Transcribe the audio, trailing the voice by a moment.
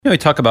We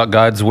talk about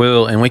God's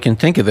will, and we can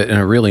think of it in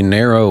a really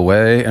narrow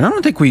way, and I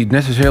don't think we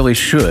necessarily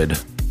should.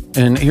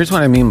 And here's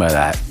what I mean by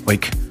that.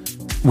 Like,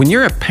 when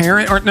you're a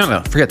parent, or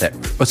no, forget that.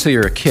 Let's say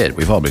you're a kid.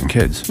 We've all been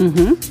kids.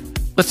 Mm-hmm.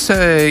 Let's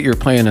say you're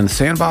playing in the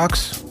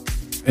sandbox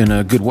in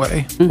a good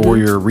way, or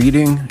you're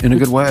reading in a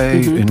good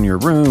way in your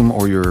room,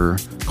 or you're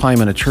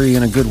climbing a tree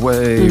in a good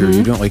way, or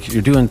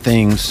you're doing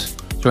things.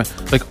 So,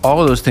 like,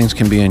 all of those things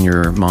can be in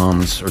your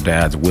mom's or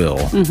dad's will.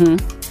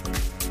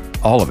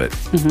 All of it.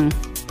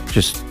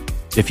 Just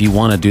if you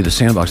want to do the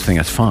sandbox thing,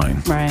 that's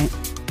fine. Right.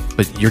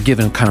 But you're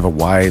given kind of a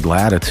wide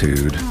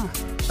latitude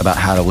about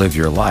how to live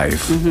your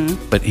life.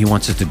 But he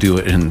wants us to do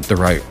it in the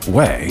right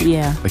way.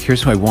 Yeah. Like,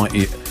 here's how I want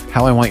you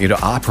to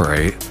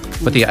operate.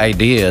 But the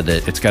idea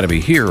that it's got to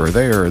be here or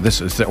there, or this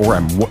is, or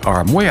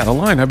I'm way out of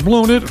line. I've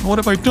blown it. What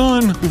have I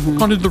done?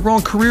 Gone into the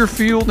wrong career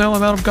field. Now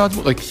I'm out of God's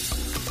will. Like,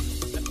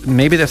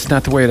 maybe that's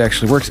not the way it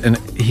actually works. And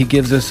he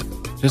gives us,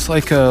 just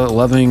like a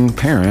loving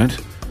parent,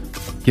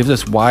 gives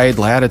us wide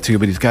latitude,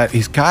 but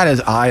he's got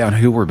his eye on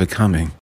who we're becoming.